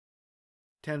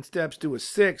10 steps to a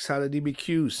 6, how to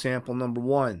DBQ, sample number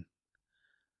 1.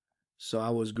 So I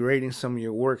was grading some of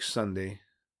your work Sunday.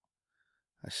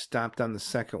 I stopped on the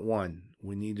second one.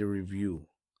 We need to review.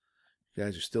 You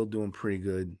guys are still doing pretty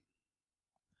good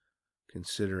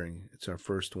considering it's our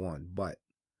first one. But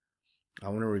I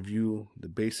want to review the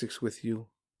basics with you.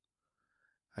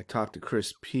 I talked to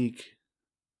Chris Peak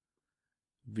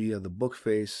via the book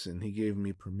face, and he gave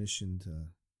me permission to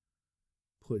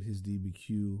put his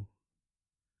DBQ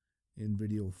in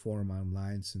video form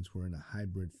online since we're in a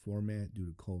hybrid format due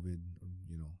to COVID,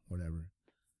 whatever.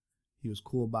 He was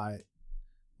cool about it.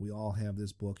 We all have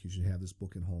this book. You should have this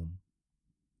book at home.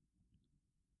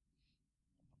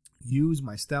 Use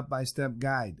my step-by-step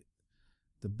guide.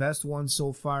 The best one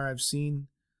so far I've seen,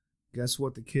 guess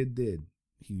what the kid did?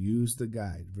 He used the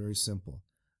guide. Very simple.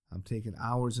 I'm taking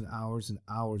hours and hours and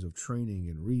hours of training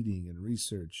and reading and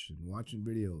research and watching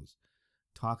videos,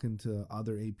 talking to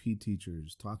other AP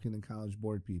teachers, talking to college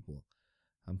board people.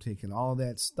 I'm taking all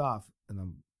that stuff and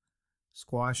I'm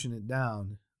squashing it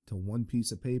down to one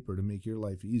piece of paper to make your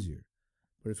life easier.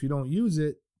 But if you don't use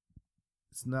it,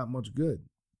 it's not much good.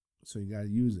 So you got to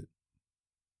use it.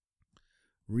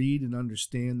 Read and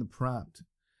understand the prompt.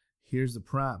 Here's the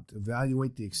prompt.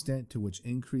 Evaluate the extent to which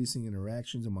increasing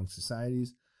interactions among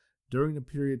societies during the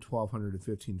period 1200 to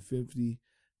 1550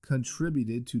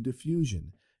 contributed to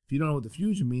diffusion. If you don't know what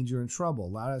diffusion means, you're in trouble. A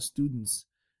lot of students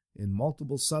in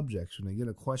multiple subjects, when they get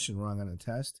a question wrong on a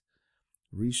test,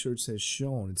 research has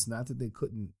shown it's not that they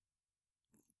couldn't,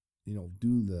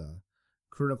 do the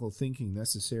critical thinking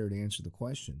necessary to answer the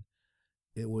question.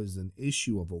 It was an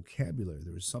issue of vocabulary.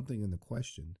 There was something in the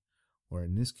question, or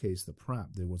in this case, the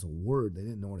prompt. There was a word they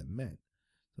didn't know what it meant.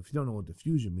 So if you don't know what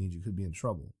diffusion means, you could be in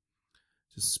trouble.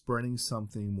 Just spreading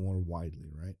something more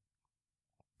widely, right?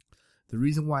 The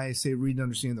reason why I say read and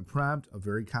understand the prompt, a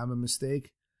very common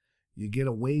mistake, you get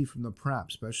away from the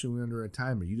prompt, especially when under a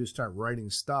timer. You just start writing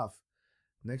stuff.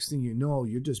 Next thing you know,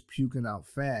 you're just puking out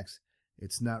facts.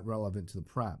 It's not relevant to the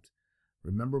prompt.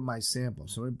 Remember my sample.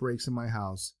 If somebody breaks in my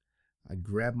house, I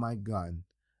grab my gun,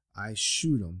 I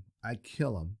shoot him, I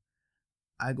kill him,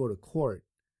 I go to court.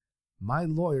 My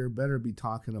lawyer better be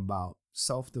talking about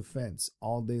self-defense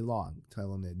all day long,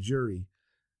 telling that jury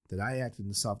that I acted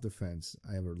in self-defense.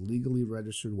 I have a legally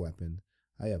registered weapon.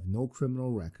 I have no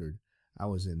criminal record. I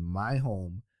was in my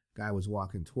home. Guy was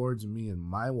walking towards me and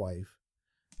my wife.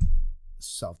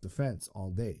 Self-defense all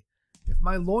day. If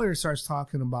my lawyer starts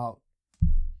talking about,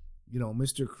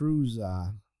 Mr. Cruz,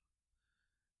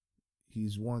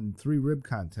 he's won 3 rib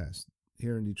contests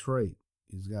here in Detroit.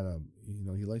 He's got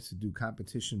he likes to do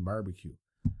competition barbecue.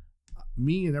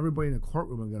 Me and everybody in the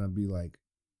courtroom are going to be like,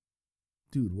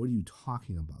 dude, what are you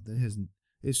talking about?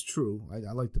 It's true.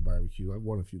 I like the barbecue. I've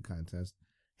won a few contests.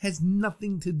 Has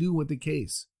nothing to do with the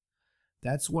case.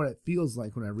 That's what it feels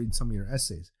like when I read some of your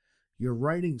essays. You're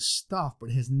writing stuff, but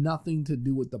it has nothing to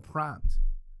do with the prompt.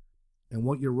 And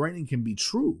what you're writing can be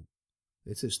true.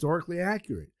 It's historically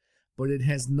accurate, but it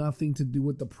has nothing to do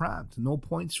with the prompt. No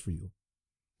points for you.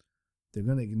 They're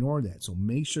going to ignore that. So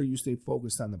make sure you stay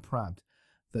focused on the prompt.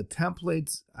 The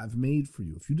templates I've made for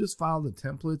you, if you just follow the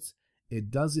templates, it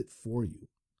does it for you.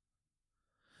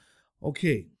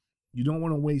 Okay, you don't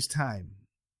want to waste time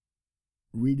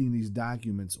reading these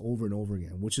documents over and over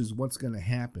again, which is what's going to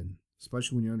happen,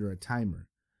 especially when you're under a timer.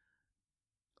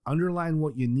 Underline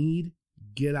what you need,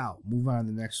 get out, move on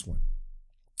to the next one.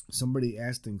 Somebody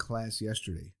asked in class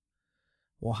yesterday,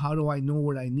 well, how do I know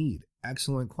what I need?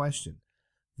 Excellent question.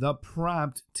 The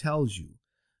prompt tells you.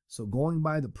 So going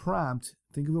by the prompt,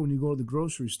 think of it when you go to the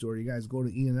grocery store. You guys go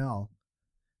to E&L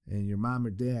and your mom or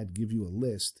dad give you a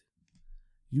list.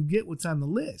 You get what's on the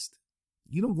list.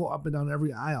 You don't go up and down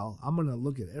every aisle. I'm going to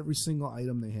look at every single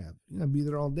item they have. You're going to be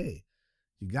there all day.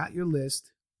 You got your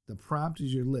list. The prompt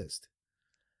is your list.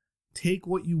 Take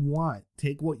what you want,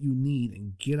 take what you need,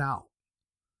 and get out.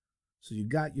 So you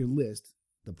got your list.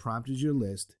 The prompt is your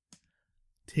list.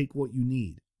 Take what you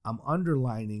need. I'm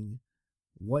underlining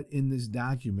what in this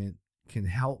document can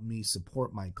help me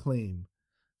support my claim,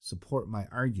 support my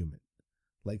argument.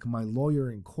 Like my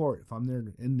lawyer in court, if I'm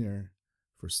in there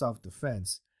for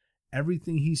self-defense,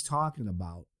 everything he's talking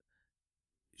about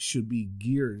should be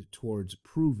geared towards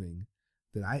proving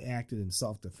that I acted in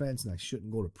self-defense and I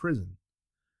shouldn't go to prison.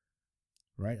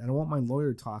 Right? I don't want my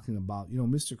lawyer talking about,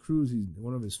 Mr. Cruz,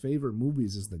 one of his favorite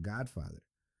movies is The Godfather.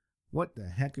 What the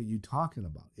heck are you talking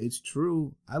about? It's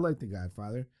true. I like The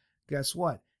Godfather. Guess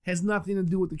what? Has nothing to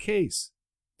do with the case.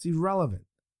 It's irrelevant.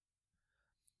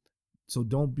 So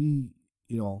don't be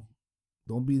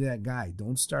that guy.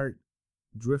 Don't start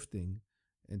drifting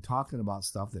and talking about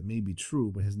stuff that may be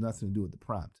true but has nothing to do with the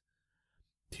prompt.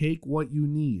 Take what you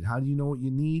need. How do you know what you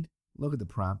need? Look at the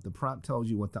prompt. The prompt tells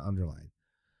you what to underline.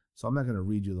 So I'm not going to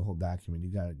read you the whole document.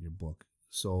 You got it in your book.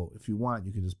 So if you want,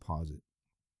 you can just pause it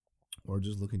or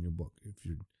just look in your book.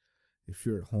 If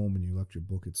you're at home and you left your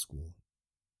book at school,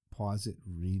 pause it,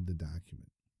 read the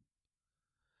document.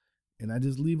 And I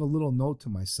just leave a little note to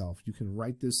myself. You can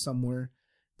write this somewhere.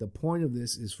 The point of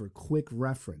this is for quick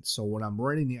reference. So when I'm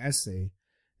writing the essay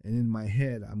and in my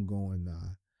head, I'm going,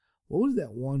 what was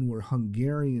that one where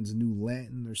Hungarians knew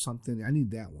Latin or something? I need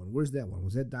that one. Where's that one?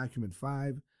 Was that document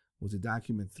 5? Was it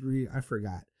document 3? I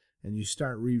forgot. And you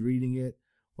start rereading it.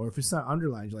 Or if it's not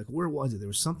underlined, you're like, where was it? There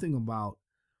was something about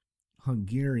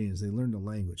Hungarians. They learned the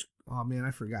language. Oh, man,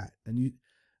 I forgot. And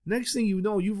next thing you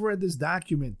know, you've read this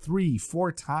document 3,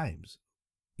 4 times.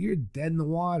 You're dead in the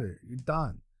water. You're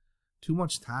done. Too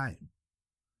much time.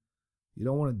 You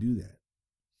don't want to do that.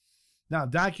 Now,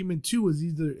 document 2 is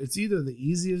either the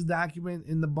easiest document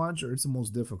in the bunch or it's the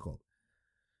most difficult.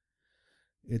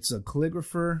 It's a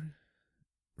calligrapher,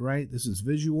 right? This is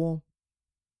visual.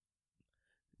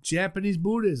 Japanese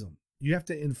Buddhism. You have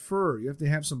to infer. You have to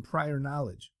have some prior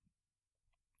knowledge.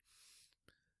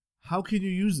 How can you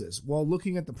use this? Well,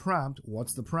 looking at the prompt,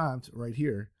 what's the prompt right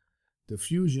here?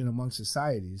 Diffusion among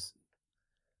societies.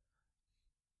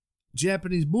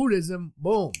 Japanese Buddhism,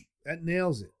 boom, that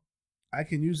nails it. I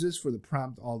can use this for the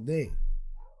prompt all day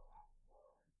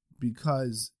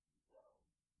because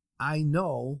I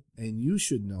know, and you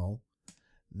should know,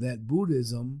 that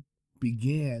Buddhism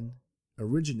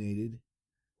originated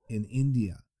in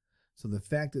India. So the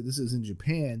fact that this is in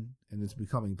Japan and it's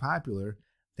becoming popular,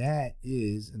 that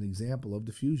is an example of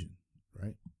diffusion,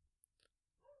 right?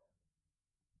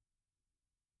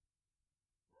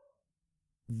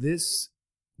 This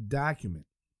document,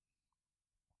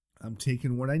 I'm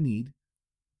taking what I need,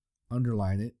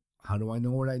 underline it. How do I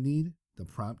know what I need? The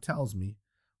prompt tells me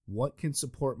what can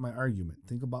support my argument.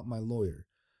 Think about my lawyer.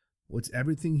 What's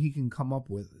everything he can come up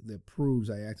with that proves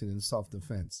I acted in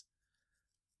self-defense?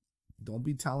 Don't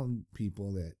be telling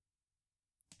people that,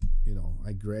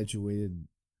 I graduated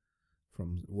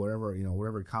from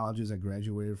whatever colleges I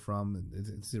graduated from.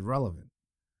 It's irrelevant.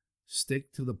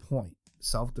 Stick to the point.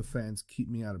 Self-defense, keep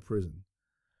me out of prison.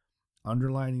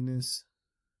 Underlining this,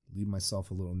 leave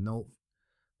myself a little note.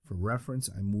 For reference,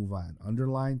 I move on.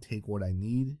 Underline, take what I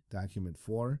need. Document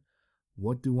 4.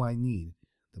 What do I need?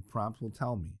 The prompt will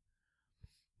tell me.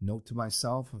 Note to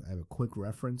myself, I have a quick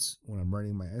reference when I'm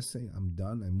writing my essay. I'm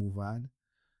done. I move on.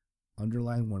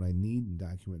 Underline what I need in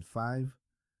document 5.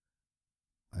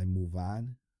 I move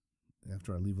on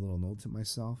after I leave a little note to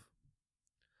myself.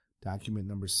 Document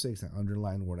number 6, I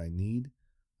underline what I need.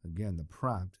 Again, the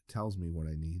prompt tells me what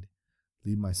I need.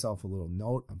 Leave myself a little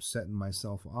note. I'm setting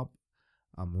myself up.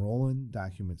 I'm rolling.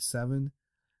 Document 7.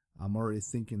 I'm already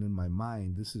thinking in my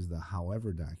mind, this is the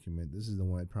however document. This is the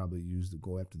one I'd probably use to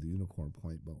go after the unicorn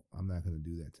point, but I'm not going to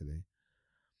do that today.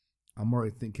 I'm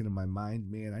already thinking in my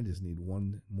mind, man, I just need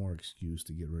one more excuse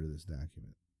to get rid of this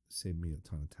document. Save me a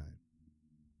ton of time.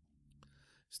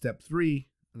 Step 3,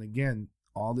 and again,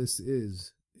 all this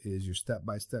is your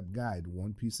step-by-step guide.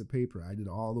 One piece of paper. I did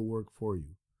all the work for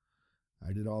you.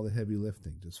 I did all the heavy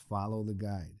lifting. Just follow the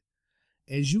guide.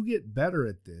 As you get better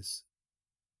at this,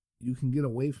 you can get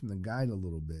away from the guide a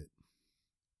little bit.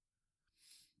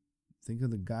 Think of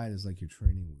the guide as like your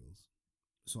training wheels.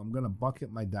 So I'm going to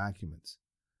bucket my documents.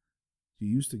 You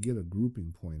used to get a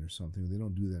grouping point or something. They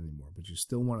don't do that anymore, but you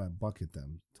still want to bucket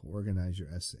them to organize your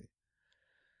essay.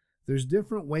 There's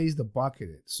different ways to bucket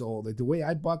it. So like the way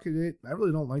I bucket it, I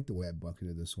really don't like the way I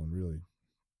bucketed this one, really.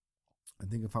 I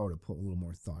think if I were to put a little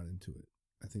more thought into it,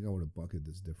 I think I would have bucketed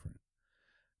this different.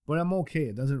 But I'm okay.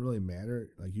 It doesn't really matter.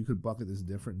 Like you could bucket this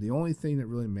different. The only thing that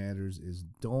really matters is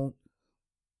don't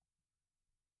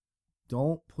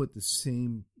put the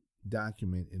same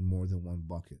document in more than one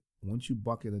bucket. Once you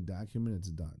bucket a document,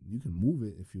 it's done. You can move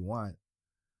it if you want.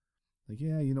 Like,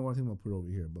 yeah, you know what, I think I'll put it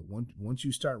over here. But once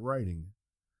you start writing,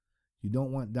 you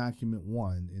don't want document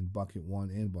 1 in bucket 1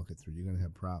 and bucket 3. You're going to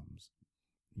have problems.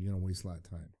 You're going to waste a lot of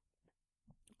time.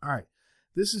 All right.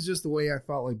 This is just the way I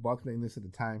felt like bucketing this at the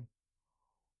time.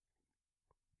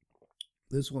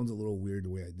 This one's a little weird the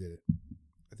way I did it.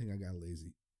 I think I got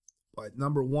lazy. But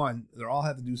number 1, they all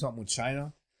have to do something with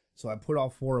China. So I put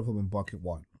all 4 of them in bucket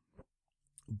 1.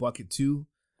 Bucket 2,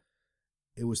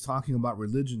 it was talking about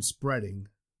religion spreading,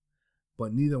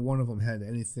 but neither one of them had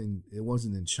anything. It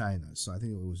wasn't in China. So I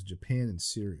think it was Japan and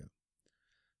Syria.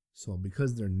 So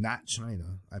because they're not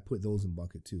China, I put those in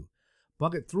bucket 2.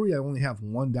 Bucket 3, I only have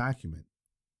one document.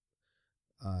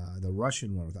 The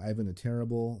Russian one with Ivan the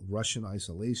Terrible, Russian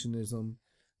isolationism.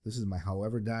 This is my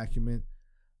however document.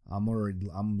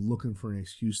 I'm looking for an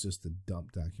excuse just to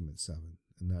dump document 7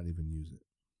 and not even use it.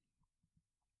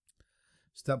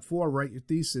 Step 4, write your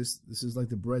thesis. This is like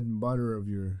the bread and butter of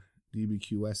your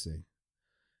DBQ essay.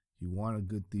 You want a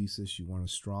good thesis. You want a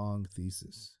strong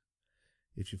thesis.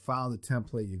 If you follow the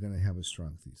template, you're going to have a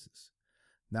strong thesis.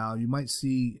 Now, you might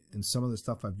see in some of the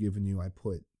stuff I've given you, I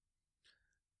put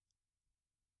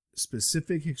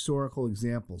specific historical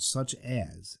examples such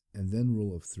as, and then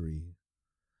rule of 3.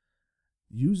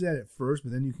 Use that at first,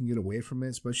 but then you can get away from it,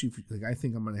 especially if, like, I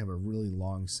think I'm going to have a really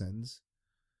long sentence.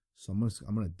 So I'm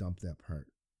going to dump that part.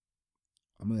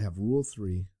 I'm going to have rule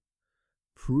 3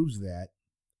 proves that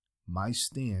my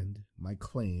stand, my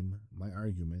claim, my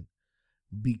argument,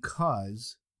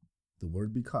 because, the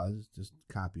word because, just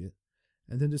copy it,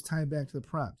 and then just tie it back to the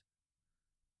prompt.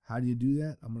 How do you do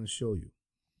that? I'm going to show you.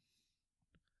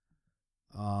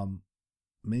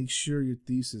 Make sure your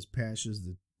thesis passes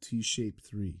the T-shaped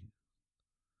 3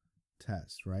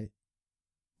 test, right?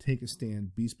 Take a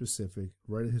stand, be specific,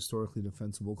 write a historically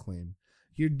defensible claim.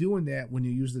 You're doing that when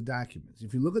you use the documents.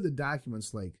 If you look at the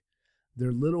documents like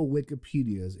they're little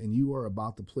Wikipedias and you are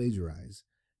about to plagiarize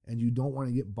and you don't want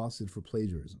to get busted for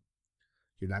plagiarism,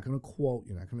 you're not going to quote,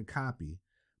 you're not going to copy,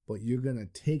 but you're going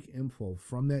to take info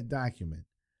from that document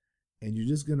and you're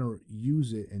just going to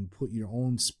use it and put your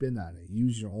own spin on it,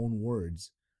 use your own words.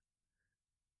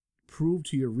 Prove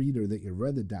to your reader that you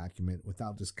read the document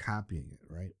without just copying it,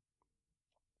 right?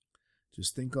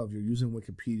 Just think of, you're using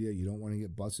Wikipedia, you don't want to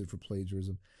get busted for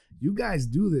plagiarism. You guys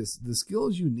do this. The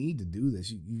skills you need to do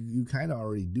this, you kind of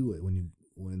already do it when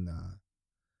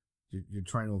you're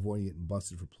trying to avoid getting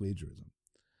busted for plagiarism.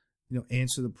 You know,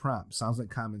 answer the prompt. Sounds like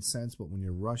common sense, but when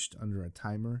you're rushed under a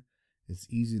timer, it's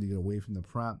easy to get away from the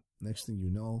prompt. Next thing you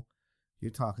know,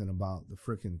 you're talking about the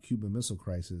frickin' Cuban Missile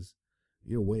Crisis.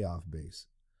 You're way off base.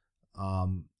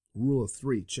 Rule of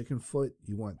 3, chicken foot.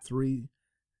 You want 3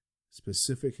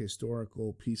 specific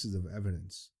historical pieces of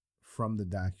evidence from the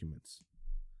documents.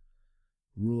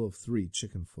 Rule of 3,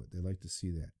 chicken foot. They like to see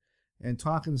that. And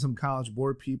talking to some College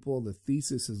Board people, the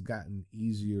thesis has gotten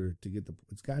easier to get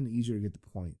it's gotten easier to get the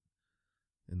point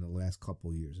in the last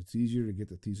couple of years. It's easier to get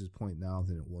the thesis point now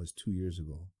than it was 2 years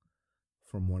ago,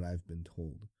 from what I've been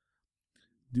told.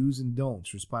 Do's and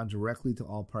don'ts. Respond directly to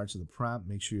all parts of the prompt.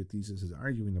 Make sure your thesis is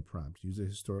arguing the prompt. Use a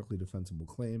historically defensible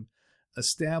claim.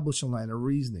 Establish a line of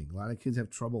reasoning. A lot of kids have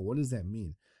trouble. What does that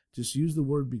mean? Just use the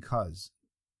word because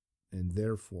and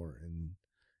therefore, and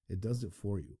it does it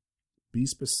for you. Be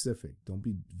specific. Don't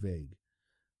be vague.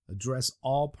 Address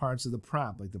all parts of the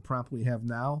prompt. Like the prompt we have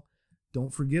now,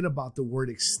 don't forget about the word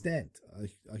extent.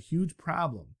 A huge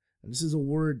problem. And this is a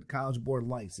word College Board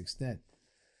likes, extent.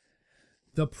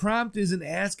 The prompt isn't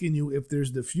asking you if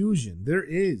there's diffusion. There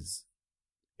is.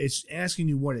 It's asking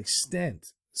you what extent.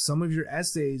 Some of your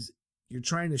essays, you're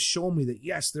trying to show me that,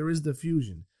 yes, there is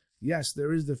diffusion. Yes,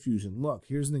 there is diffusion. Look,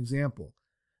 here's an example.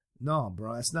 No,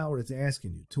 bro, that's not what it's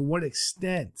asking you. To what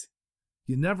extent?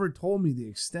 You never told me the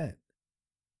extent.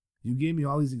 You gave me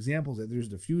all these examples that there's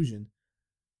diffusion.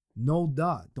 No,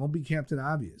 duh. Don't be Captain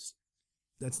Obvious.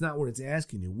 That's not what it's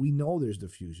asking you. We know there's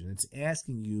diffusion. It's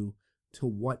asking you to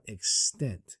what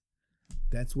extent.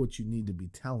 That's what you need to be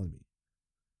telling me.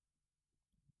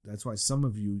 That's why some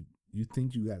of you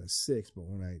think you got a 6, but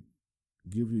when I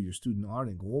give you your student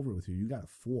audit and go over it with you, you got a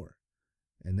 4.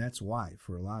 And that's why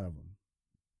for a lot of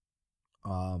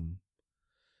them.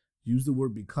 Use the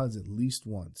word because at least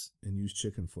once and use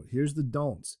chicken foot. Here's the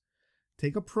don'ts.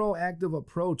 Take a proactive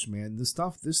approach, man. This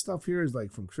stuff here is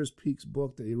like from Chris Peake's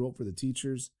book that he wrote for the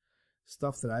teachers.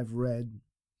 Stuff that I've read.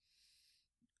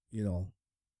 You know,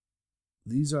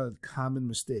 these are common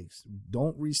mistakes.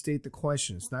 Don't restate the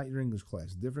question. It's not your English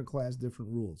class, different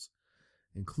rules.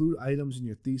 Include items in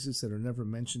your thesis that are never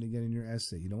mentioned again in your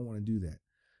essay. You don't want to do that.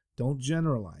 Don't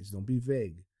generalize. Don't be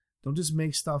vague. Don't just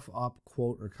make stuff up,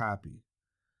 quote, or copy.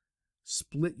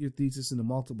 Split your thesis into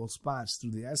multiple spots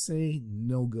through the essay.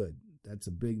 No good. That's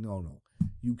a big no-no.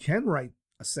 You can write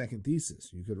a second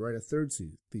thesis. You could write a third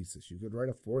thesis. You could write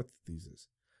a fourth thesis.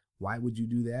 Why would you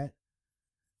do that?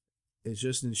 It's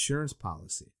just insurance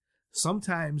policy.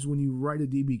 Sometimes when you write a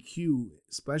DBQ,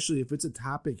 especially if it's a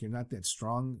topic you're not that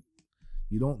strong,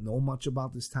 you don't know much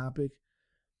about this topic,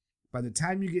 by the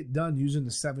time you get done using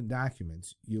the 7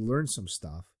 documents, you learn some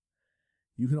stuff.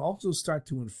 You can also start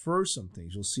to infer some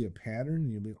things. You'll see a pattern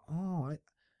and you'll be, oh,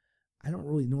 I don't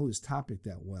really know this topic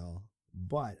that well,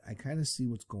 but I kind of see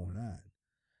what's going on.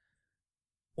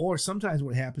 Or sometimes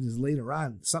what happens is later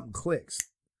on, something clicks.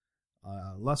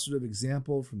 Illustrative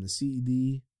example from the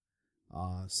CED,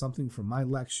 something from my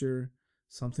lecture,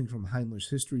 something from Heimler's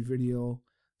history video,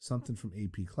 something from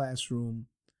AP Classroom.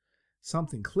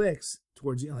 something clicks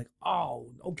towards you, like,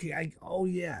 oh, okay, oh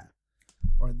yeah,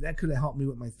 or that could have helped me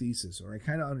with my thesis, or I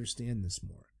kind of understand this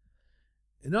more.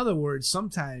 In other words,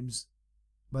 sometimes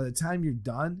by the time you're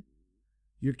done,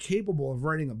 you're capable of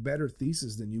writing a better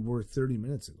thesis than you were 30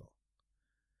 minutes ago.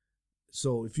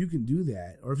 So if you can do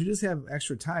that, or if you just have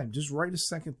extra time, just write a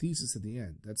second thesis at the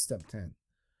end. That's step 10.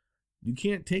 You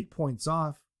can't take points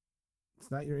off. It's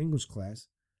not your English class.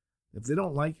 If they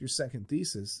don't like your second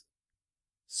thesis,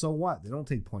 so what? They don't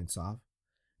take points off.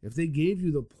 If they gave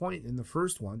you the point in the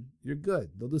first one, you're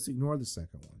good. They'll just ignore the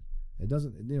second one. It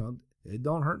doesn't, it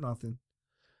don't hurt nothing.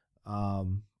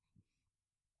 And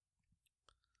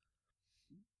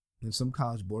some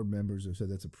college board members have said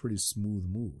that's a pretty smooth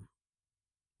move.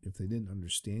 If they didn't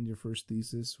understand your first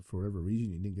thesis, or for whatever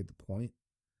reason you didn't get the point,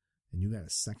 and you got a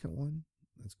second one,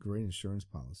 that's great insurance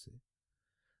policy.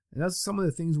 And that's some of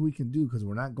the things we can do, because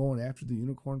we're not going after the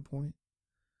unicorn point.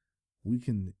 We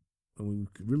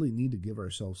really need to give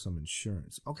ourselves some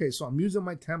insurance. Okay, so I'm using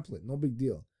my template, no big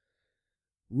deal.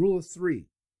 Rule of 3.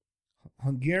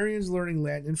 Hungarians learning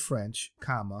Latin and French,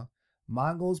 comma,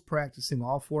 Mongols practicing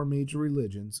all 4 major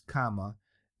religions, comma,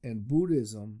 and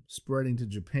Buddhism spreading to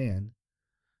Japan,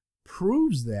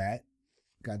 proves that,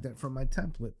 got that from my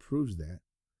template, proves that.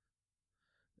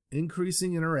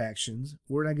 Increasing interactions,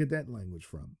 where did I get that language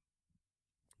from?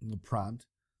 The prompt,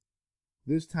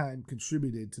 this time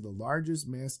contributed to the largest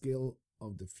mass scale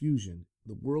of diffusion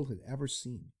the world had ever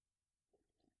seen.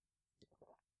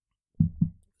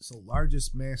 So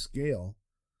largest mass scale,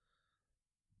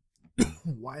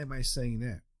 why am I saying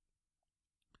that?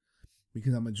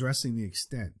 Because I'm addressing the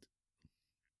extent.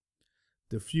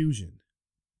 Diffusion,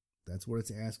 that's what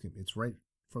it's asking. It's right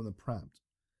from the prompt.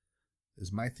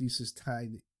 Is my thesis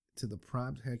tied to the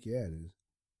prompt? Heck yeah, it is.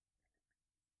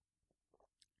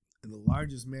 And the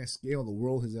largest mass scale the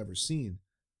world has ever seen.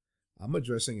 I'm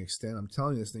addressing extent. I'm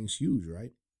telling you this thing's huge,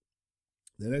 right?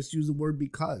 Then let's use the word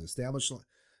because.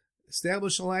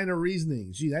 Establish a line of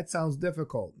reasoning. Gee, that sounds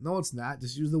difficult. No, it's not.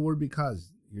 Just use the word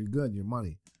because. You're good. Your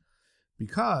money.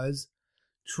 Because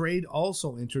trade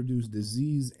also introduced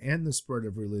disease and the spread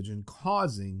of religion,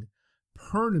 causing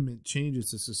permanent changes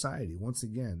to society. Once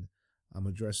again, I'm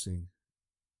addressing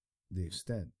the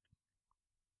extent.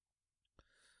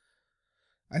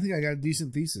 I think I got a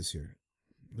decent thesis here.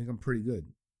 I think I'm pretty good.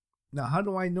 Now, how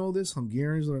do I know this?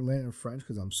 Hungarians learn Latin and French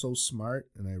because I'm so smart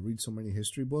and I read so many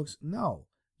history books? No.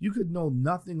 You could know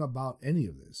nothing about any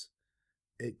of this.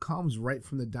 It comes right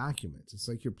from the documents. It's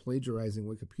like you're plagiarizing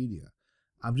Wikipedia.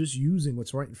 I'm just using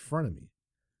what's right in front of me.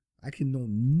 I can know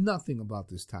nothing about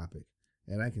this topic,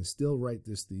 and I can still write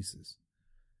this thesis.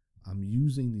 I'm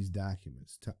using these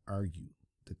documents to argue,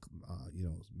 to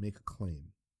make a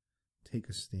claim, take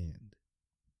a stand.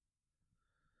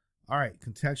 All right,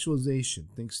 contextualization.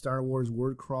 Think Star Wars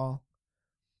word crawl.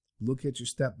 Look at your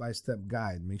step-by-step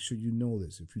guide. Make sure you know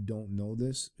this. If you don't know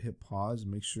this, hit pause.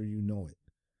 Make sure you know it.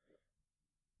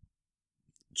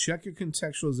 Check your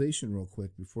contextualization real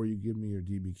quick before you give me your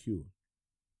DBQ.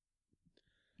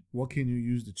 What can you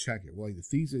use to check it? Well, the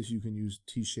thesis, you can use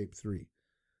T-shape 3.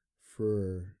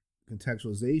 For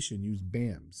contextualization, use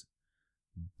BAMs.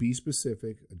 Be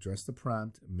specific, address the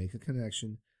prompt, make a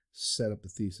connection, set up the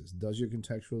thesis. Does your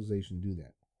contextualization do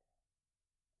that?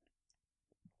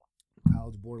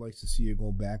 College board likes to see you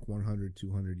go back 100,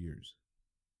 200 years.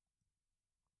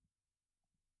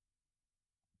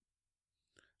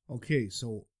 Okay,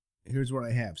 so here's what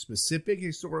I have. Specific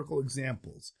historical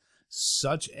examples,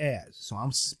 such as, so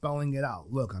I'm spelling it out.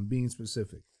 Look, I'm being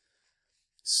specific.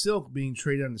 Silk being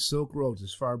traded on the Silk Roads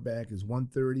as far back as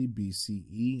 130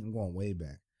 BCE. I'm going way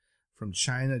back. From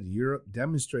China to Europe,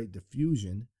 demonstrate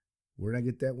diffusion. Where did I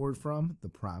get that word from? The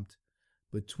prompt.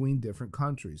 Between different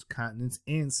countries, continents,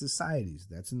 and societies.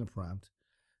 That's in the prompt.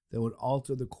 That would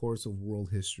alter the course of world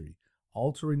history.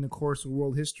 Altering the course of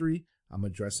world history, I'm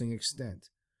addressing extent.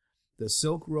 The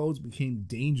Silk Roads became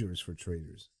dangerous for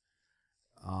traders.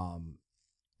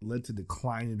 Led to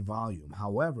decline in volume.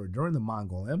 However, during the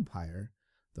Mongol Empire,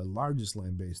 the largest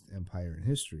land-based empire in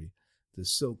history, the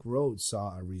Silk Road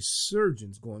saw a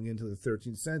resurgence going into the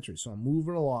 13th century. So I'm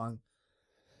moving along.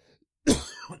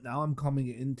 Now I'm coming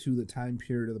into the time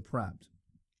period of the prompt.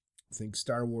 Think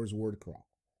Star Wars word crawl.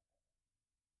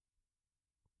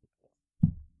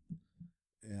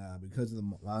 Yeah, because of the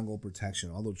Mongol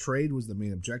protection. Although trade was the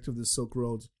main objective of the Silk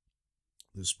Roads,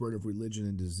 the spread of religion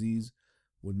and disease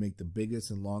would make the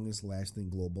biggest and longest lasting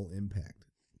global impact.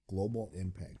 Global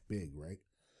impact, big, right?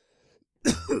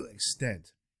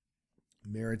 Extent.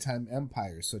 Maritime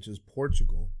empires such as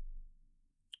Portugal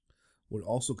would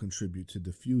also contribute to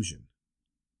diffusion,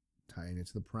 tying it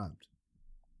to the prompt.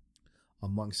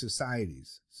 among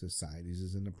societies. Societies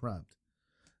is in the prompt.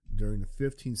 During the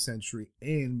 15th century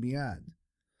and beyond.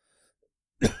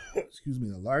 Excuse me,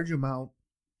 a large amount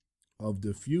of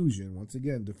diffusion, once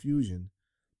again, diffusion,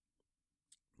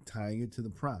 tying it to the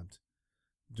prompt,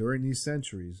 during these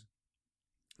centuries,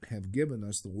 have given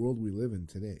us the world we live in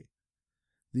today.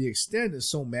 The extent is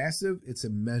so massive, it's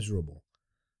immeasurable.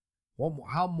 What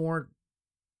more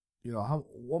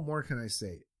can I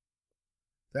say?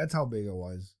 That's how big it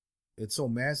was. It's so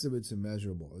massive, it's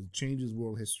immeasurable. It changes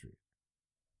world history.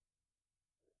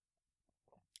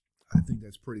 I think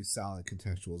that's pretty solid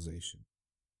contextualization.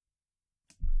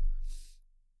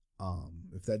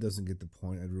 If that doesn't get the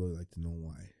point, I'd really like to know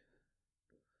why.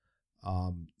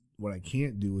 What I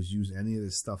can't do is use any of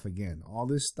this stuff again. All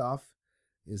this stuff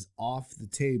is off the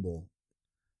table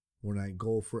when I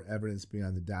go for evidence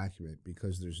beyond the document,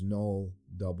 because there's no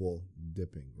double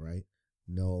dipping, right?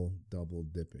 No double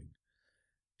dipping.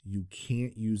 You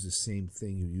can't use the same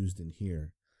thing you used in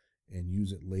here and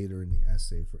use it later in the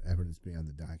essay for evidence beyond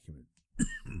the document.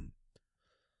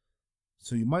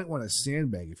 So you might want to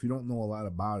sandbag. If you don't know a lot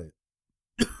about it,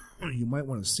 you might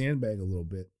want to sandbag a little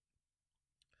bit.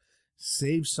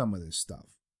 Save some of this stuff.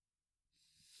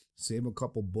 Save a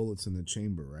couple bullets in the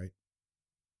chamber, right?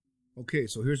 Okay,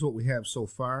 so here's what we have so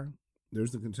far.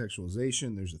 There's the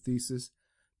contextualization. There's a thesis.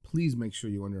 Please make sure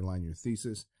you underline your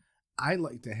thesis. I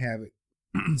like to have it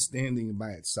standing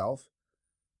by itself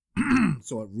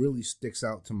so it really sticks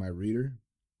out to my reader.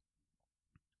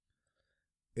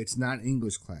 It's not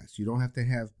English class. You don't have to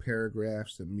have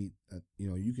paragraphs that meet,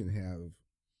 you can have,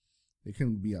 it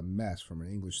can be a mess from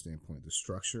an English standpoint. The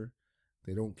structure,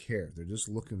 they don't care. They're just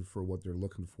looking for what they're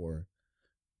looking for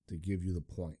to give you the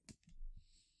point.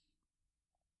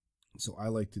 So I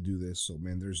like to do this. So,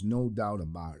 man, there's no doubt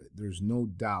about it. There's no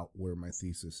doubt where my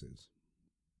thesis is.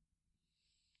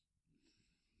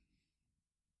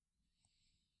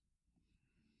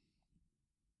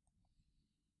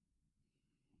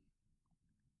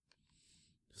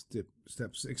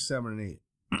 Step 6, 7, and 8.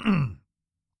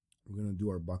 We're going to do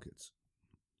our buckets.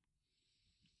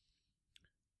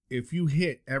 If you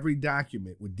hit every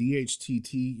document with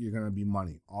DHTT, you're going to be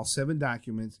money. All 7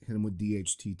 documents, hit them with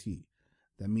DHTT.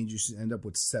 That means you should end up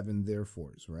with 7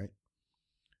 therefores, right?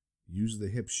 Use the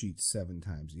HIP sheet 7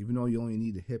 times. Even though you only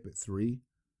need to HIP at 3,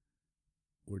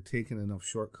 we're taking enough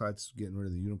shortcuts, getting rid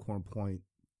of the unicorn point,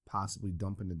 possibly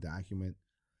dumping the document.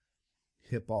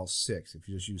 HIP all 6. If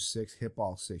you just use 6, HIP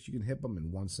all 6. You can HIP them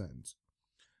in one sentence.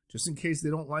 Just in case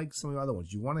they don't like some of the other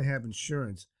ones. You want to have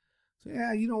insurance. So,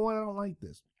 yeah, you know what? I don't like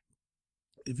this.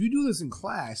 If you do this in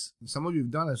class, and some of you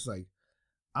have done it, it's like,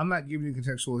 I'm not giving you a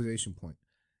contextualization point.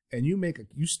 And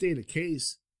you state a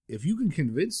case, if you can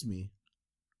convince me,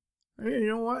 hey, you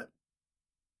know what?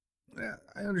 Yeah,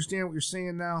 I understand what you're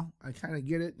saying now. I kind of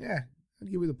get it. Yeah, I'll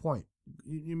give you the point.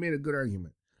 You made a good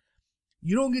argument.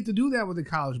 You don't get to do that with the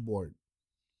College Board.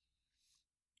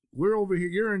 We're over here.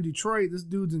 You're in Detroit. This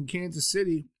dude's in Kansas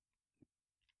City.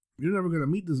 You're never going to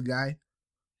meet this guy.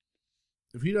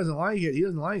 If he doesn't like it, he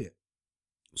doesn't like it.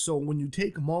 So when you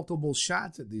take multiple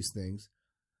shots at these things,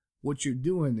 what you're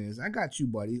doing is, I got you,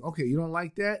 buddy. Okay, you don't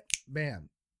like that? Bam.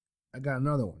 I got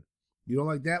another one. You don't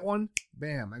like that one?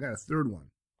 Bam. I got a third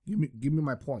one. Give me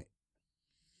my point.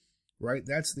 Right?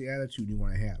 That's the attitude you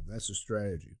want to have. That's the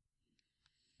strategy.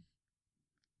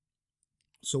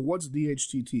 So what's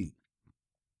DHTT?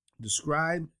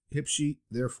 Describe, HIP sheet,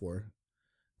 therefore,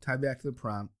 tie back to the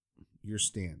prompt, your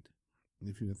stand. And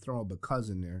if you can throw a because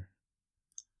in there,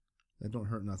 that don't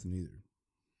hurt nothing either.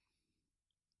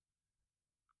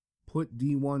 Put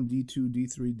D1, D2,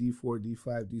 D3, D4,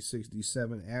 D5, D6,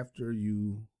 D7 after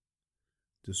you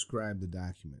describe the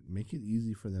document. Make it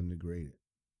easy for them to grade it.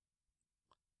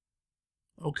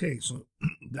 Okay, so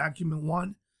document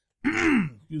 1,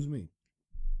 excuse me.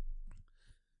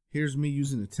 Here's me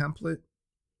using a template.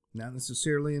 Not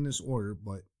necessarily in this order,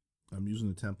 but I'm using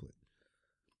a template.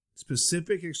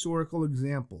 Specific historical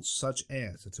examples, such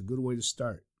as, that's a good way to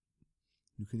start.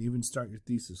 You can even start your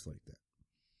thesis like that.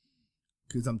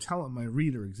 Because I'm telling my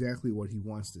reader exactly what he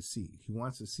wants to see. He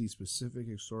wants to see specific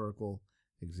historical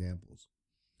examples.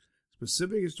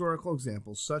 Specific historical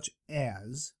examples, such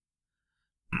as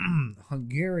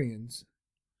Hungarians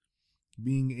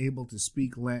being able to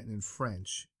speak Latin and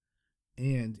French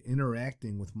and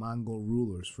interacting with Mongol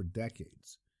rulers for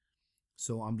decades.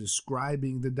 So I'm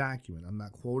describing the document. I'm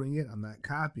not quoting it. I'm not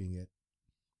copying it.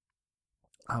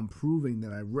 I'm proving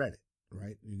that I read it,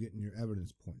 right? You're getting your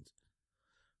evidence points.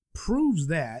 Proves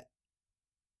that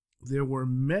there were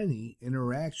many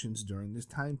interactions during this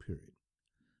time period.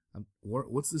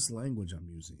 What's this language I'm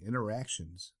using?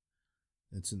 Interactions.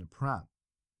 It's in the prompt.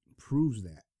 Proves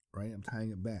that. right? I'm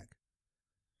tying it back.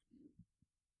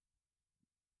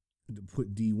 To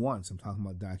put D1, so I'm talking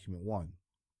about document 1.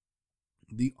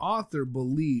 The author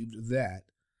believed that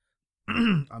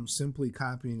I'm simply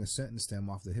copying a sentence stem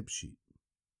off the H.I.P.P sheet.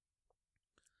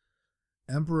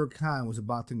 Emperor Khan was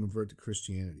about to convert to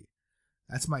Christianity.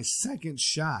 That's my second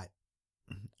shot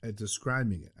at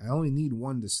describing it. I only need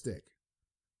one to stick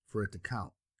for it to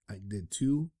count. I did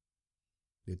 2.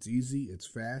 It's easy. It's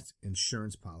fast.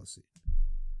 Insurance policy.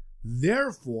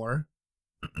 Therefore,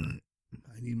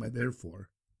 I need my therefore.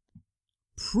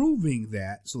 Proving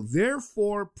that, so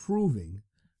therefore proving,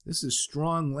 this is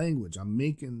strong language. I'm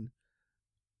making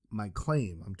my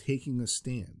claim. I'm taking a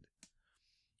stand.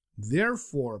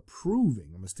 Therefore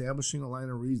proving, I'm establishing a line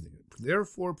of reasoning.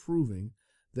 Therefore proving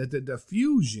that the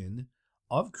diffusion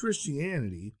of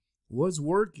Christianity was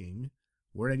working.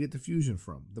 Where did I get diffusion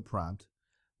from? The prompt.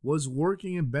 Was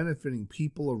working and benefiting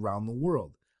people around the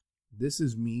world. This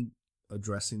is me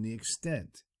addressing the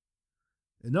extent.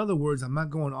 In other words, I'm not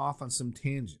going off on some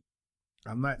tangent.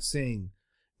 I'm not saying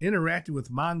interacting with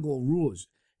Mongol rulers.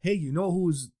 Hey, you know who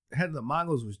was head of the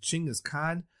Mongols was Chinggis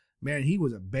Khan? Man, he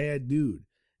was a bad dude.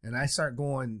 And I start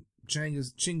going,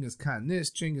 Chinggis Khan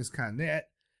this, Chinggis Khan that.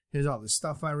 Here's all the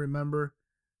stuff I remember.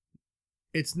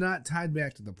 It's not tied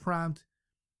back to the prompt.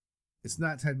 It's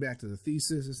not tied back to the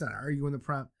thesis. It's not arguing the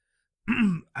prompt.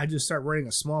 I just start writing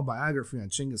a small biography on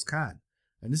Chinggis Khan.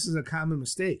 And this is a common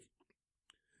mistake.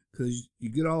 Because you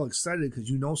get all excited because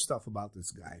you know stuff about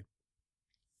this guy.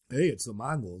 Hey, it's the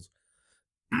Mongols.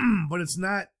 But it's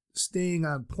not staying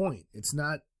on point. It's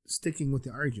not sticking with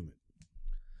the argument.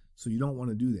 So you don't want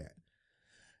to do that.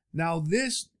 Now,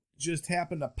 this just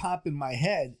happened to pop in my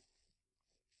head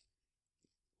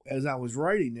as I was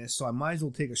writing this, so I might as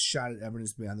well take a shot at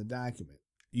evidence beyond the document.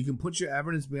 You can put your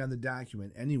evidence beyond the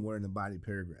document anywhere in the body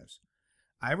paragraphs.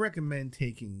 I recommend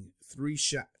taking 3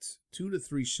 shots, 2 to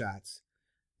 3 shots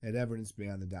at evidence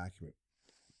beyond the document.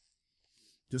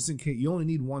 Just in case, you only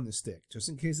need one to stick, just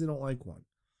in case they don't like one.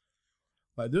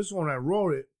 But this one, I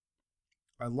wrote it,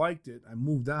 I liked it, I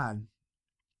moved on.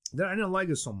 Then I didn't like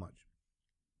it so much.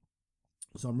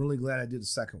 So I'm really glad I did the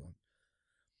second one.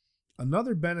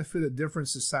 Another benefit of different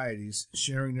societies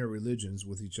sharing their religions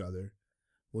with each other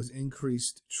was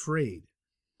increased trade.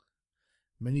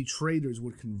 Many traders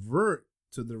would convert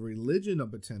to the religion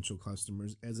of potential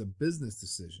customers as a business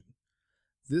decision.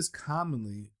 This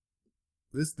commonality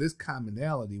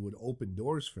would open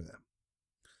doors for them.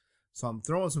 So I'm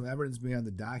throwing some evidence beyond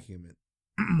the document.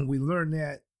 We learned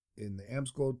that in the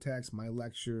AMSCO text, my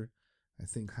lecture. I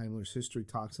think Heimler's History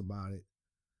talks about it.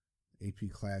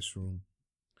 AP Classroom.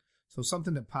 So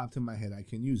something that popped in my head, I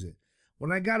can use it.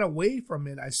 When I got away from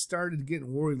it, I started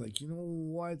getting worried, like, you know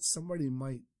what? Somebody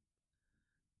might,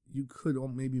 you could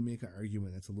maybe make an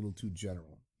argument that's a little too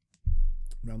general.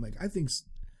 But I'm like, I think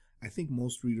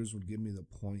most readers would give me the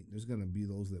point. There's going to be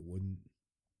those that wouldn't.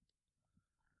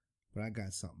 But I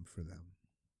got something for them.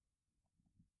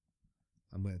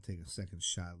 I'm going to take a second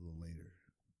shot a little later.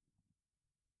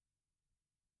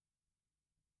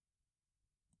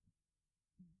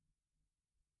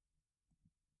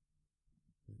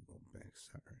 Go back,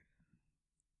 sorry.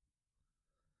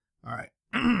 All right.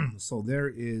 So there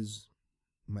is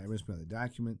my evidence beyond the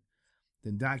document.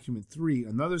 Then document 3,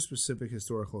 another specific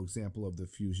historical example of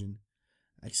diffusion.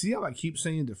 I see how I keep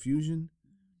saying diffusion.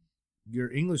 Your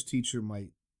English teacher might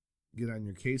get on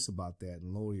your case about that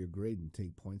and lower your grade and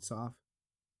take points off.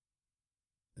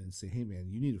 And say, hey man,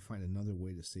 you need to find another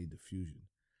way to say diffusion.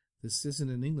 This isn't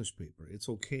an English paper. It's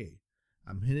okay.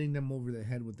 I'm hitting them over the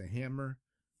head with the hammer.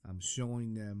 I'm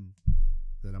showing them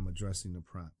that I'm addressing the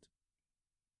prompt.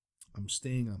 I'm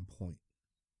staying on point.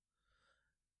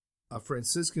 A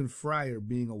Franciscan friar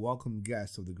being a welcome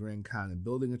guest of the Grand Khan and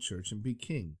building a church in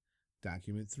Peking.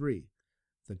 Document 3.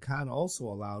 The Khan also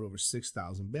allowed over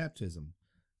 6,000 baptism.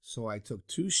 So I took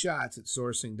 2 shots at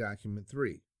sourcing document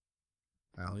 3.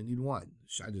 I only need 1.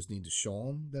 I just need to show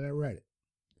them that I read it.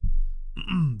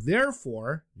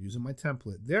 Therefore, using my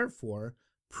template, therefore,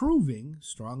 proving,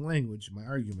 strong language, my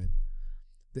argument,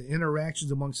 the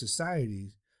interactions among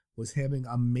societies was having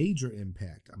a major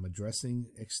impact. I'm addressing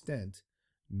extent,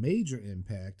 major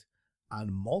impact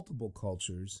on multiple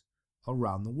cultures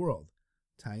around the world.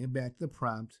 Tying it back to the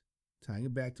prompt, tying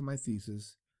it back to my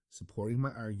thesis, supporting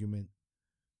my argument,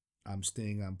 I'm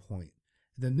staying on point.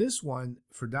 Then this one,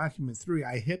 for document 3,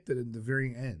 I hit it in the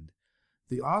very end.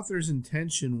 The author's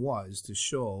intention was to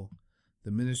show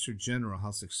the Minister General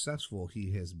how successful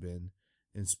he has been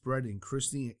in spreading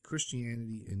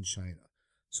Christianity in China.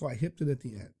 So I hit it at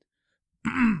the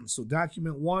end. So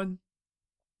document 1,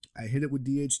 I hit it with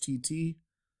DHTT.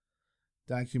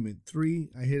 Document 3,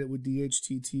 I hit it with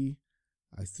DHTT.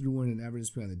 I threw in an evidence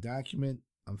behind the document.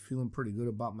 I'm feeling pretty good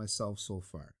about myself so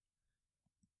far.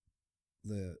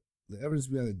 The evidence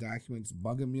behind the document's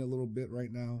bugging me a little bit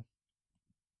right now.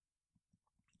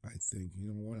 I think, you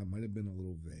know what, I might have been a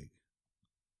little vague.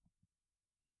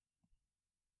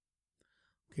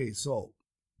 Okay, so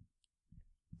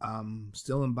I'm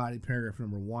still in body paragraph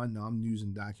number 1. Now I'm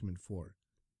using document 4.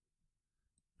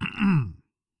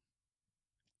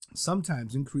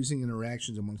 Sometimes increasing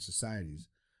interactions among societies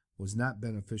was not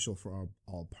beneficial for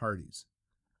all parties.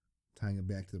 Tying it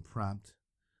back to the prompt,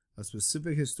 a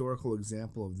specific historical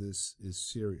example of this is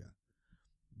Syria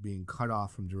being cut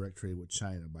off from direct trade with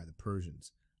China by the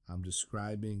Persians. I'm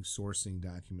describing sourcing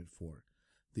document 4.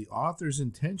 The author's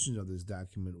intention of this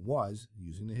document was,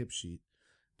 using the H.I.P. sheet,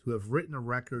 to have written a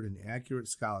record and accurate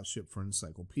scholarship for an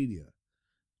encyclopedia.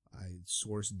 I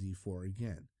sourced D4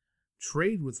 again.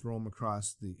 Trade with Rome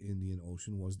across the Indian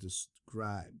Ocean was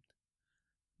described.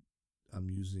 I'm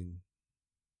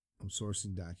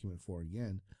sourcing document 4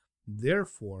 again.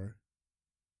 Therefore,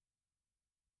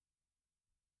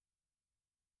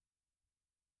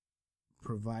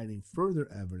 providing further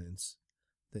evidence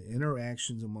that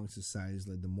interactions among societies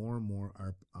led to more and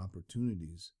more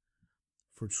opportunities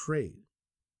for trade.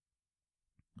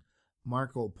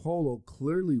 Marco Polo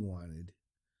clearly wanted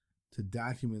to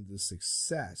document the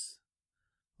success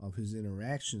of his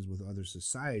interactions with other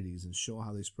societies and show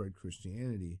how they spread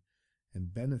Christianity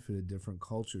and benefited different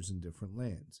cultures in different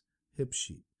lands. H.I.P.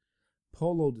 sheet.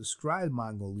 Polo described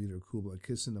Mongol leader Kublai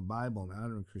kissing the Bible and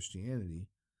honoring Christianity,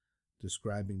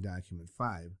 describing document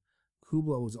 5.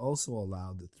 Kublai was also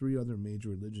allowed the 3 other major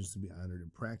religions to be honored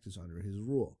and practiced under his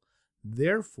rule.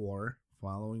 Therefore,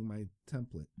 following my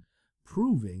template,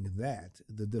 proving that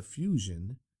the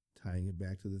diffusion, tying it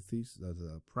back to the thesis of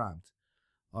the prompt,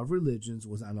 of religions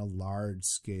was on a large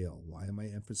scale. Why am I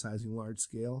emphasizing large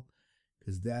scale?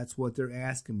 Because that's what they're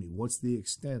asking me. What's the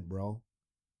extent, bro?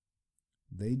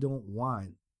 They don't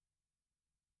want,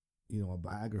 a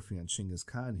biography on Chinggis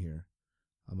Khan here.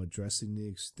 I'm addressing the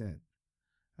extent.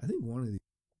 I think one of the...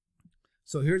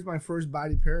 So here's my first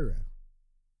body paragraph.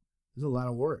 There's a lot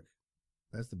of work.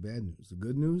 That's the bad news. The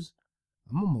good news,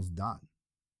 I'm almost done.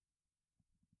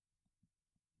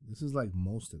 This is like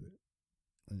most of it.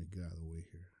 Let me get out of the way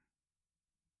here.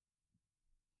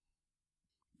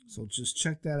 So just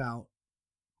check that out.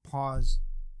 Pause,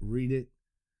 read it,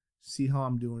 see how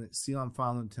I'm doing it, see how I'm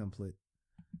following the template.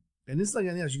 And this is like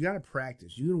anything else. You got to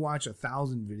practice. You can watch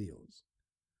 1,000 videos.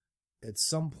 At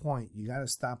some point, you got to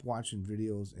stop watching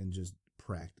videos and just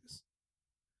practice.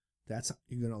 That's how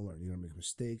you're going to learn. You're going to make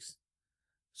mistakes.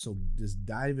 So just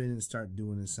dive in and start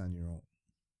doing this on your own.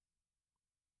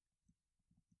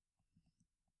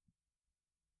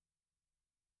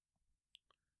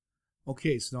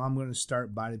 Okay, so now I'm going to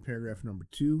start body paragraph number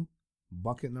 2,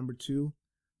 bucket number 2.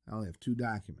 I only have 2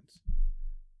 documents.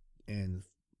 And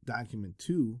document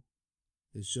 2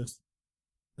 is just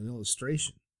an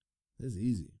illustration. This is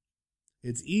easy.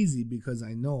 It's easy because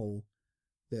I know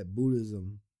that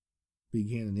Buddhism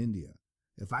began in India.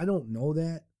 If I don't know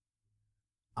that,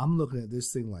 I'm looking at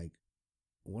this thing like,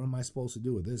 what am I supposed to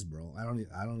do with this, bro? I don't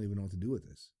even know what to do with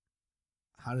this.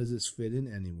 How does this fit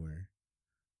in anywhere?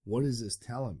 What is this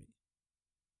telling me?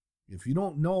 If you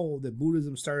don't know that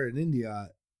Buddhism started in India,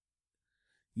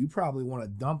 you probably want to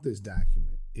dump this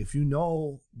document. If you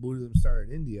know Buddhism started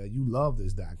in India, you love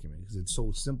this document because it's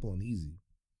so simple and easy.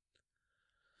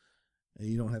 And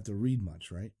you don't have to read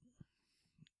much, right?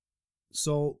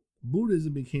 So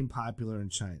Buddhism became popular in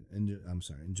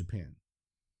in Japan.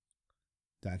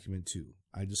 Document 2.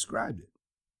 I described it.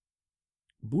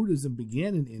 Buddhism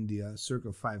began in India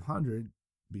circa 500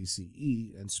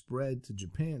 BCE and spread to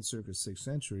Japan circa 6th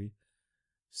century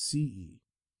CE.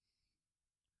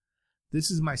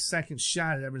 This is my second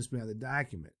shot at evidence behind the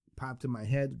document. Popped in my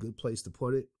head, good place to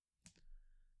put it.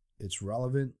 It's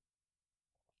relevant.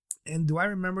 And do I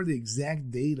remember the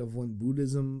exact date of when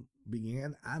Buddhism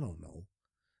began? I don't know.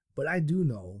 But I do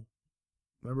know.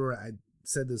 Remember, I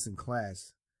said this in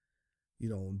class.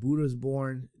 When Buddha is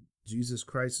born, Jesus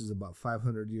Christ is about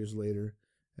 500 years later,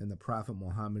 and the Prophet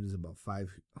Muhammad is about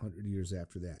 500 years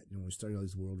after that. We study all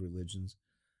these world religions.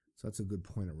 So that's a good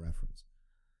point of reference.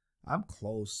 I'm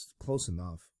close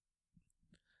enough.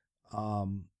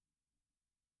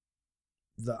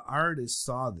 The artist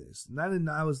saw this.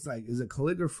 I was like, is a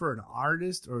calligrapher an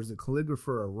artist or is a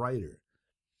calligrapher a writer?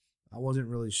 I wasn't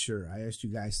really sure. I asked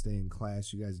you guys to stay in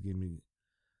class. You guys gave me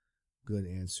a good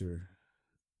answer.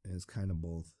 And it's kind of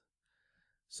both.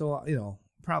 So,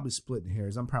 probably splitting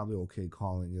hairs. I'm probably okay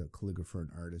calling a calligrapher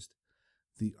an artist.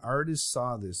 The artist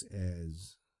saw this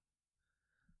as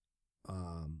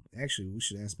Actually, we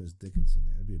should ask Ms. Dickinson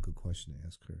that. That'd be a good question to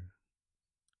ask her.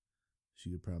 She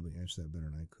could probably answer that better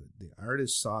than I could. The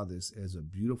artist saw this as a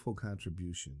beautiful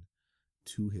contribution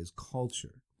to his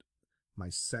culture. My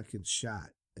second shot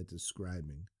at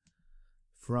describing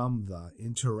from the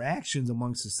interactions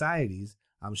among societies,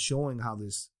 I'm showing how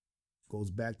this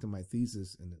goes back to my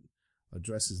thesis and it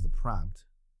addresses the prompt.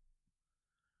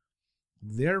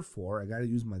 Therefore, I got to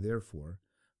use my therefore,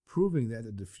 proving that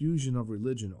the diffusion of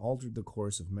religion altered the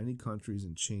course of many countries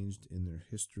and changed in their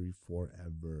history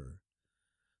forever.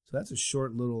 So that's a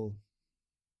short little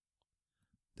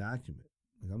document.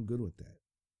 Like, I'm good with that.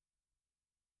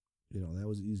 You know, that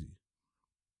was easy.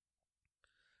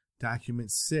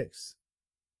 Document 6,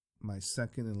 my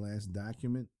second and last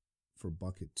document for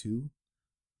bucket 2.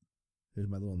 There's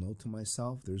my little note to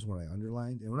myself. There's what I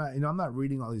underlined. And when I'm not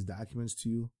reading all these documents to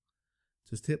you.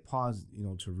 Just hit pause,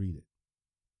 to read it.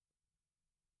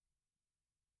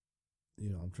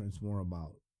 I'm trying. It's more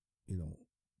about,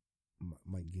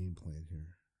 my game plan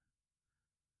here.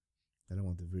 I don't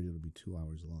want the video to be 2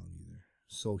 hours long either.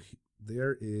 So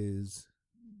there is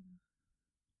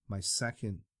my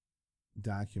second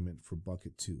document for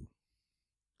bucket 2.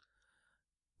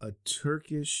 A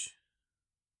Turkish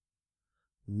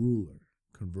ruler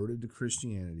converted to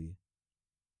Christianity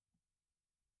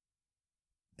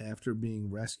after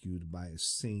being rescued by a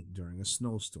saint during a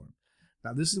snowstorm.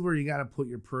 Now, this is where you got to put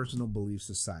your personal beliefs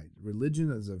aside.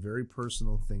 Religion is a very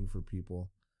personal thing for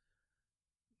people.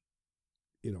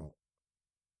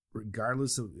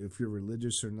 Regardless of if you're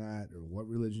religious or not, or what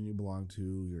religion you belong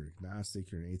to, you're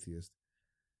agnostic, you're an atheist,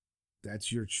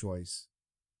 that's your choice.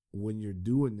 When you're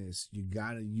doing this, you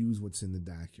got to use what's in the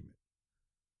document.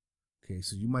 Okay,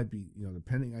 so you might be,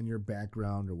 depending on your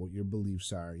background or what your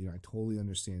beliefs are, I totally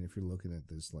understand if you're looking at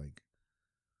this like,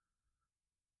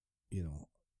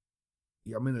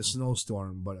 I'm in a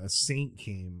snowstorm, but a saint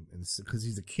came, and because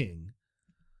he's a king,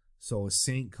 so a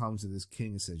saint comes to this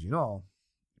king and says, you're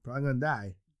probably going to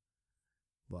die,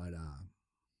 but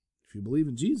if you believe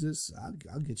in Jesus,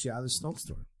 I'll get you out of the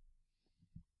snowstorm.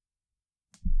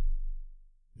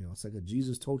 It's like a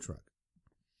Jesus tow truck.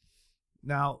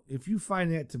 Now, if you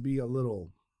find that to be a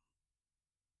little,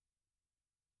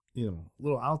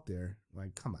 out there,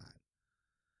 like, come on.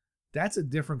 That's a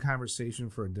different conversation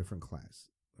for a different class,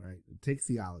 all right? Take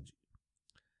theology.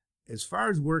 As far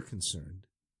as we're concerned,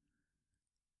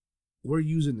 we're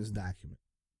using this document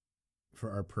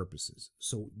for our purposes.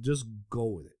 So just go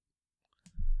with it.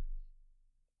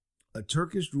 A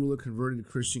Turkish ruler converted to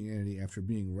Christianity after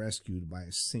being rescued by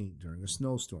a saint during a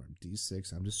snowstorm.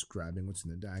 D6, I'm describing what's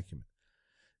in the document.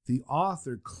 The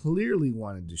author clearly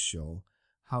wanted to show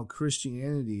how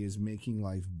Christianity is making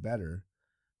life better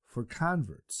for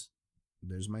converts.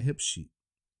 There's my hip sheet.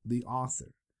 The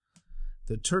author.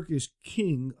 The Turkish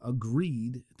king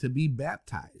agreed to be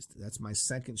baptized. That's my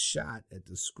second shot at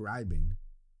describing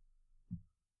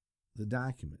the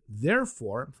document.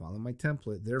 Therefore, follow my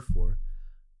template, therefore,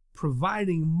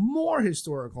 providing more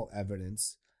historical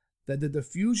evidence that the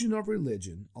diffusion of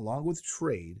religion, along with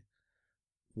trade,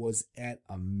 was at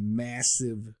a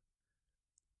massive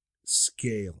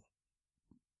scale.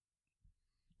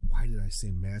 Why did I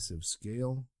say massive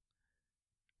scale?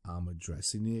 I'm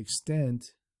addressing the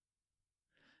extent.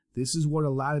 This is what a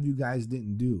lot of you guys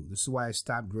didn't do. This is why I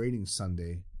stopped grading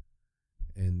Sunday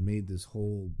and made this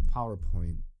whole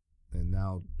PowerPoint and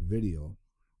now video.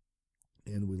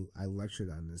 And I lectured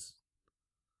on this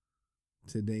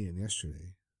today and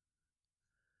yesterday.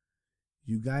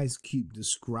 You guys keep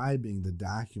describing the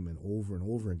document over and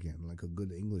over again like a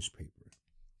good English paper.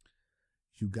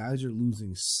 You guys are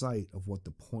losing sight of what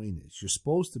the point is. You're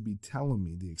supposed to be telling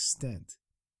me the extent.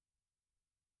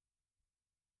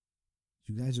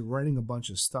 You guys are writing a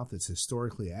bunch of stuff that's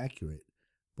historically accurate,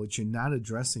 but you're not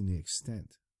addressing the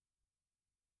extent.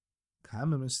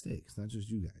 Common mistake. It's not just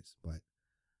you guys, but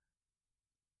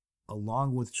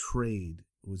along with trade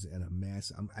was at a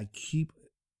mass.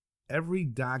 Every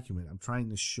document I'm trying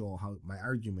to show how my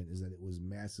argument is that it was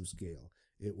massive scale.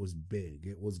 It was big.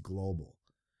 It was global.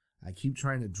 I keep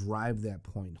trying to drive that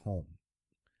point home.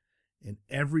 In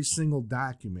every single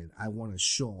document, I want to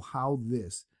show how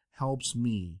this helps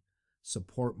me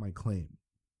support my claim.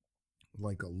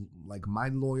 Like my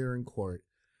lawyer in court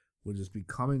would just be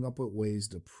coming up with ways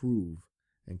to prove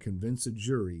and convince a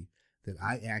jury that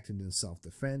I acted in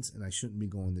self-defense and I shouldn't be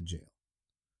going to jail.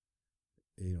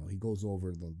 He goes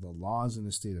over the laws in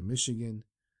the state of Michigan.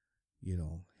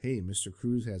 Hey, Mr.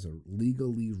 Cruz has a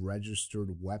legally registered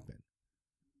weapon,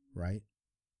 right?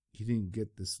 He didn't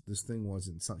get this. This thing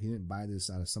wasn't. He didn't buy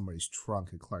this out of somebody's trunk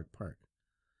at Clark Park,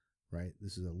 right?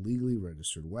 This is a legally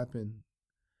registered weapon.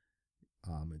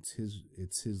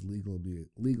 It's his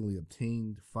legally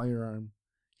obtained firearm.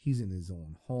 He's in his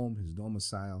own home, his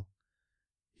domicile.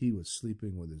 He was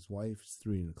sleeping with his wife. It's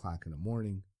 3 o'clock in the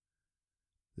morning.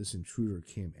 This intruder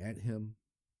came at him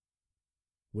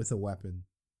with a weapon,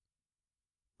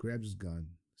 grabbed his gun,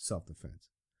 self-defense.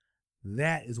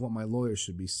 That is what my lawyer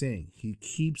should be saying. He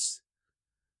keeps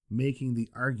making the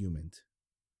argument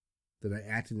that I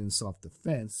acted in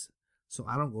self-defense so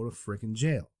I don't go to frickin'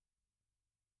 jail.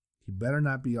 He better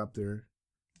not be up there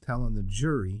telling the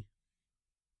jury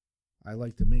I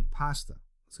like to make pasta.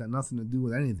 It's got nothing to do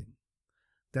with anything.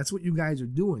 That's what you guys are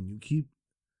doing.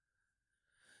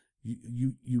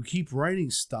 You keep writing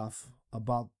stuff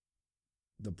about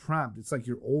the prompt. It's like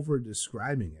you're over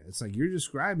describing it. It's like you're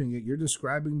describing it. You're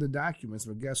describing the documents,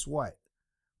 but guess what?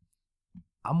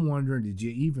 I'm wondering, did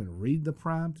you even read the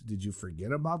prompt? Did you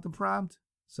forget about the prompt?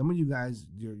 Some of you guys,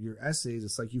 your essays,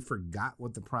 it's like you forgot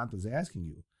what the prompt was asking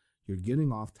you. You're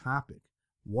getting off topic.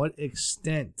 What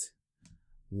extent?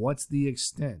 What's the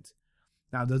extent?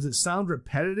 Now, does it sound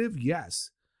repetitive?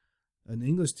 Yes. An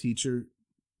English teacher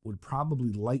would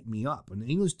probably light me up. An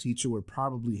English teacher would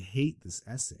probably hate this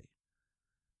essay.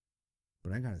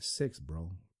 But I got a 6,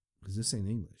 bro, because this ain't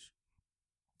English.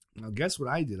 Now, guess what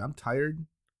I did? I'm tired.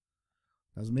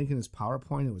 I was making this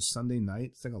PowerPoint. It was Sunday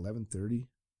night. It's like 11:30.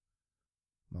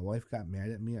 My wife got mad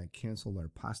at me. I canceled our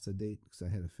pasta date because I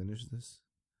had to finish this.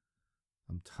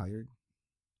 I'm tired.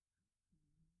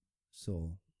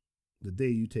 So the day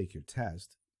you take your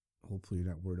test, hopefully you're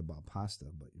not worried about pasta,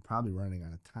 but you're probably running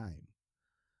out of time.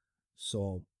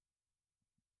 So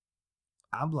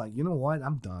I'm like, you know what?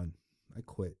 I'm done. I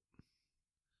quit.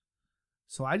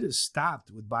 So I just stopped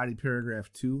with body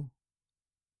paragraph 2.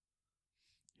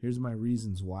 Here's my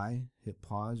reasons why. Hit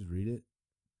pause, read it.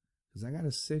 Because I got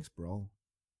a 6, bro.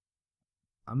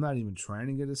 I'm not even trying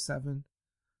to get a 7.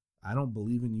 I don't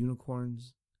believe in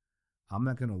unicorns. I'm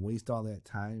not going to waste all that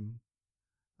time.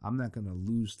 I'm not going to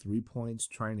lose 3 points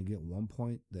trying to get 1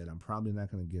 point that I'm probably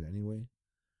not going to get anyway.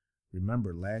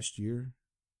 Remember, last year,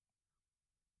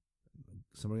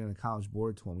 somebody on the College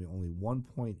Board told me only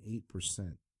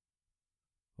 1.8%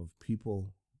 of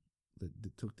people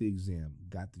that took the exam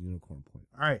got the unicorn point.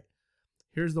 All right,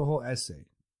 here's the whole essay.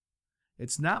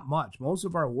 It's not much. Most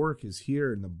of our work is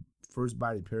here in the first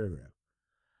body paragraph.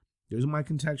 There's my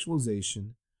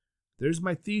contextualization. There's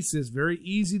my thesis. Very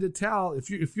easy to tell.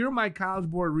 If you're my College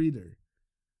Board reader,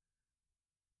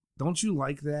 don't you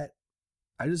like that?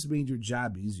 I just made your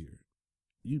job easier.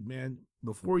 Man,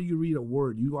 before you read a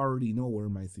word, you already know where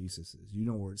my thesis is. You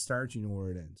know where it starts. You know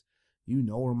where it ends. You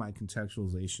know where my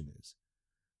contextualization is.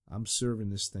 I'm serving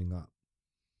this thing up.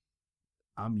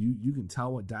 You can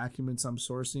tell what documents I'm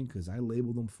sourcing because I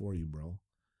labeled them for you, bro.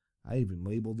 I even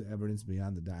labeled the evidence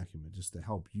beyond the document just to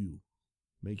help you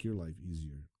make your life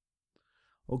easier.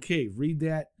 Okay, read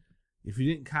that. If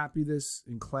you didn't copy this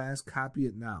in class, copy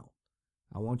it now.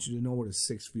 I want you to know what a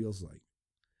 6 feels like.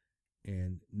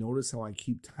 And notice how I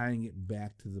keep tying it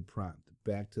back to the prompt,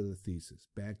 back to the thesis,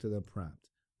 back to the prompt,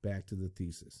 back to the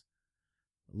thesis.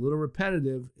 A little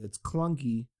repetitive. It's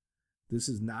clunky. This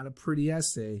is not a pretty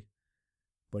essay,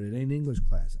 but it ain't English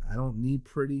class. I don't need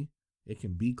pretty. It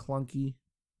can be clunky.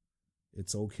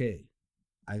 It's okay.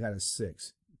 I got a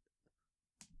 6.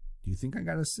 Do you think I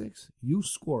got a 6? You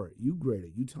score it. You grade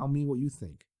it. You tell me what you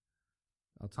think.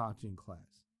 I'll talk to you in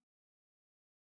class.